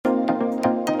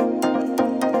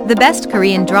The best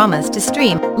Korean dramas to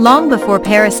stream, long before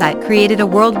Parasite created a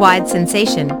worldwide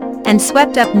sensation, and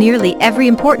swept up nearly every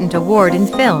important award in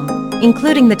film,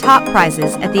 including the top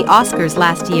prizes at the Oscars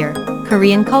last year.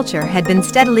 Korean culture had been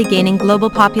steadily gaining global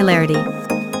popularity.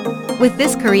 With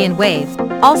this Korean wave,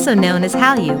 also known as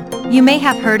Hallyu, you may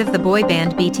have heard of the boy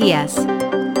band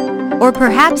BTS. Or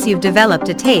perhaps you've developed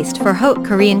a taste for haute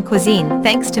Korean cuisine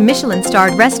thanks to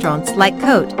Michelin-starred restaurants like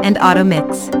Cote and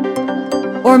Automix.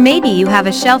 Or maybe you have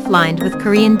a shelf lined with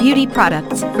Korean beauty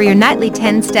products for your nightly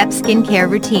 10-step skincare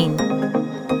routine.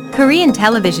 Korean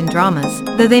television dramas,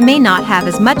 though they may not have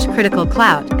as much critical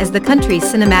clout as the country's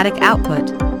cinematic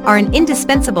output, are an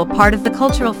indispensable part of the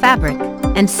cultural fabric,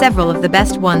 and several of the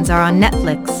best ones are on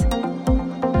Netflix.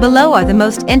 Below are the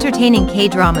most entertaining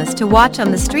K-dramas to watch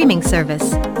on the streaming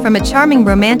service, from a charming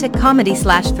romantic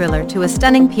comedy/thriller to a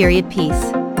stunning period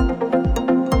piece.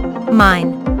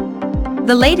 Mine.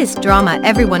 The latest drama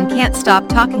everyone can't stop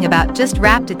talking about just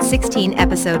wrapped its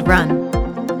 16-episode run.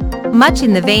 Much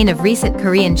in the vein of recent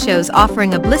Korean shows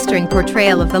offering a blistering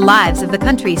portrayal of the lives of the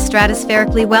country's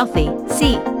stratospherically wealthy,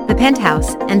 see, The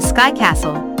Penthouse and Sky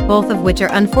Castle, both of which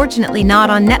are unfortunately not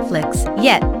on Netflix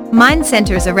yet. Mine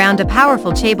centers around a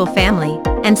powerful chaebol family,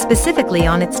 and specifically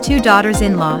on its two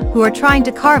daughters-in-law who are trying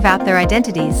to carve out their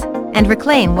identities and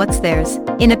reclaim what's theirs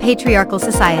in a patriarchal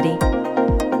society.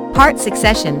 Part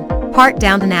Succession, part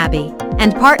Downton Abbey,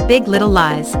 and part Big Little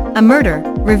Lies, a murder,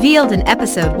 revealed in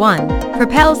episode 1,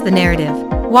 propels the narrative.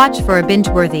 Watch for a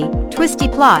binge-worthy, twisty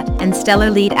plot and stellar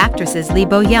lead actresses Lee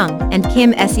Bo-young and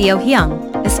Kim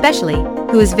Seo-hyung, especially,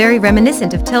 who is very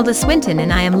reminiscent of Tilda Swinton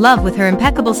in I Am Love with her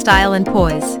impeccable style and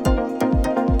poise.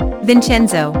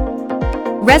 Vincenzo.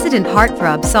 Resident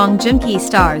heartthrob Song Joong-ki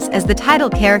stars as the title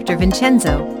character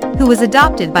Vincenzo, who was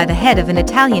adopted by the head of an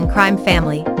Italian crime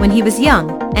family when he was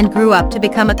young and grew up to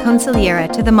become a consigliere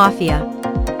to the mafia.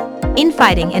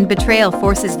 Infighting and betrayal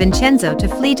forces Vincenzo to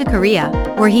flee to Korea,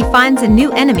 where he finds a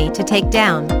new enemy to take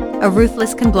down, a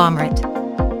ruthless conglomerate.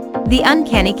 The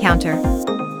Uncanny Counter.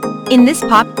 In this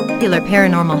popular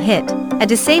paranormal hit, a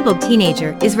disabled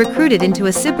teenager is recruited into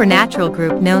a supernatural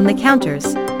group known the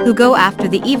Counters, who go after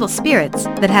the evil spirits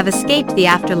that have escaped the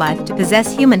afterlife to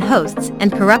possess human hosts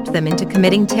and corrupt them into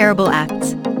committing terrible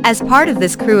acts. As part of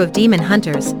this crew of demon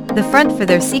hunters, the front for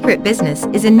their secret business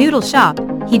is a noodle shop.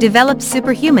 He develops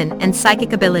superhuman and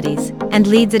psychic abilities, and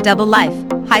leads a double life,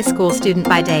 high school student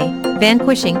by day,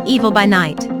 vanquishing evil by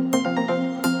night.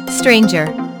 Stranger.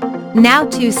 Now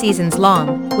 2 seasons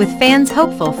long, with fans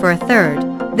hopeful for a third,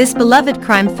 this beloved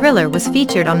crime thriller was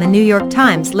featured on the New York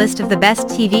Times list of the best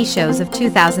TV shows of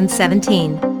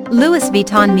 2017. Louis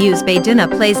Vuitton Muse Bayduna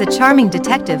plays a charming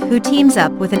detective who teams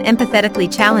up with an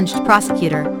empathetically challenged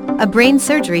prosecutor. A brain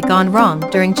surgery gone wrong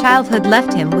during childhood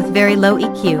left him with very low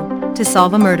EQ, to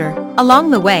solve a murder. Along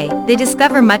the way, they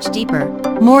discover much deeper,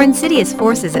 more insidious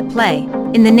forces at play,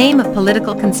 in the name of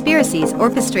political conspiracies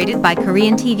orchestrated by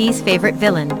Korean TV's favorite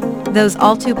villain, those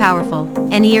all too powerful,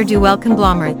 ne'er-do-well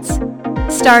conglomerates.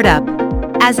 Startup.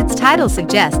 As its title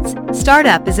suggests,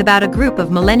 Startup is about a group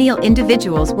of millennial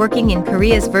individuals working in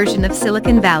Korea's version of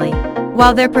Silicon Valley.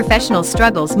 While their professional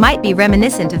struggles might be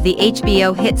reminiscent of the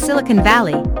HBO hit Silicon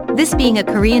Valley, this being a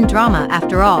Korean drama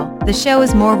after all, the show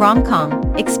is more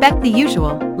rom-com, expect the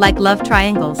usual, like love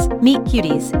triangles, meet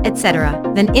cuties, etc.,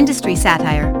 than industry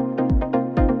satire.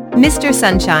 Mr.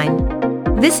 Sunshine.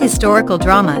 This historical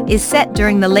drama is set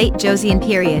during the late Joseon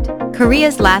period,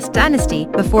 Korea's last dynasty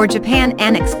before Japan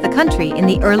annexed the country in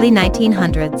the early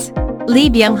 1900s. Lee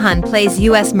Byung-hun plays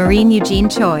U.S. Marine Eugene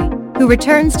Choi, who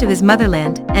returns to his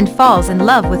motherland and falls in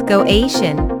love with Go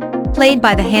Ae-shin, played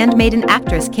by the handmaiden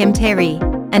actress Kim Tae-ri,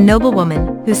 a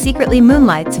noblewoman who secretly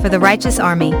moonlights for the Righteous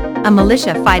Army, a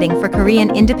militia fighting for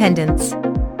Korean independence.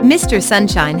 Mr.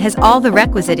 Sunshine has all the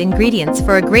requisite ingredients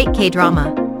for a great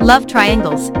K-drama: love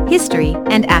triangles, history,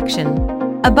 and action.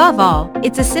 Above all,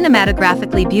 it's a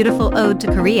cinematographically beautiful ode to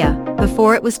Korea,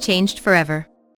 before it was changed forever.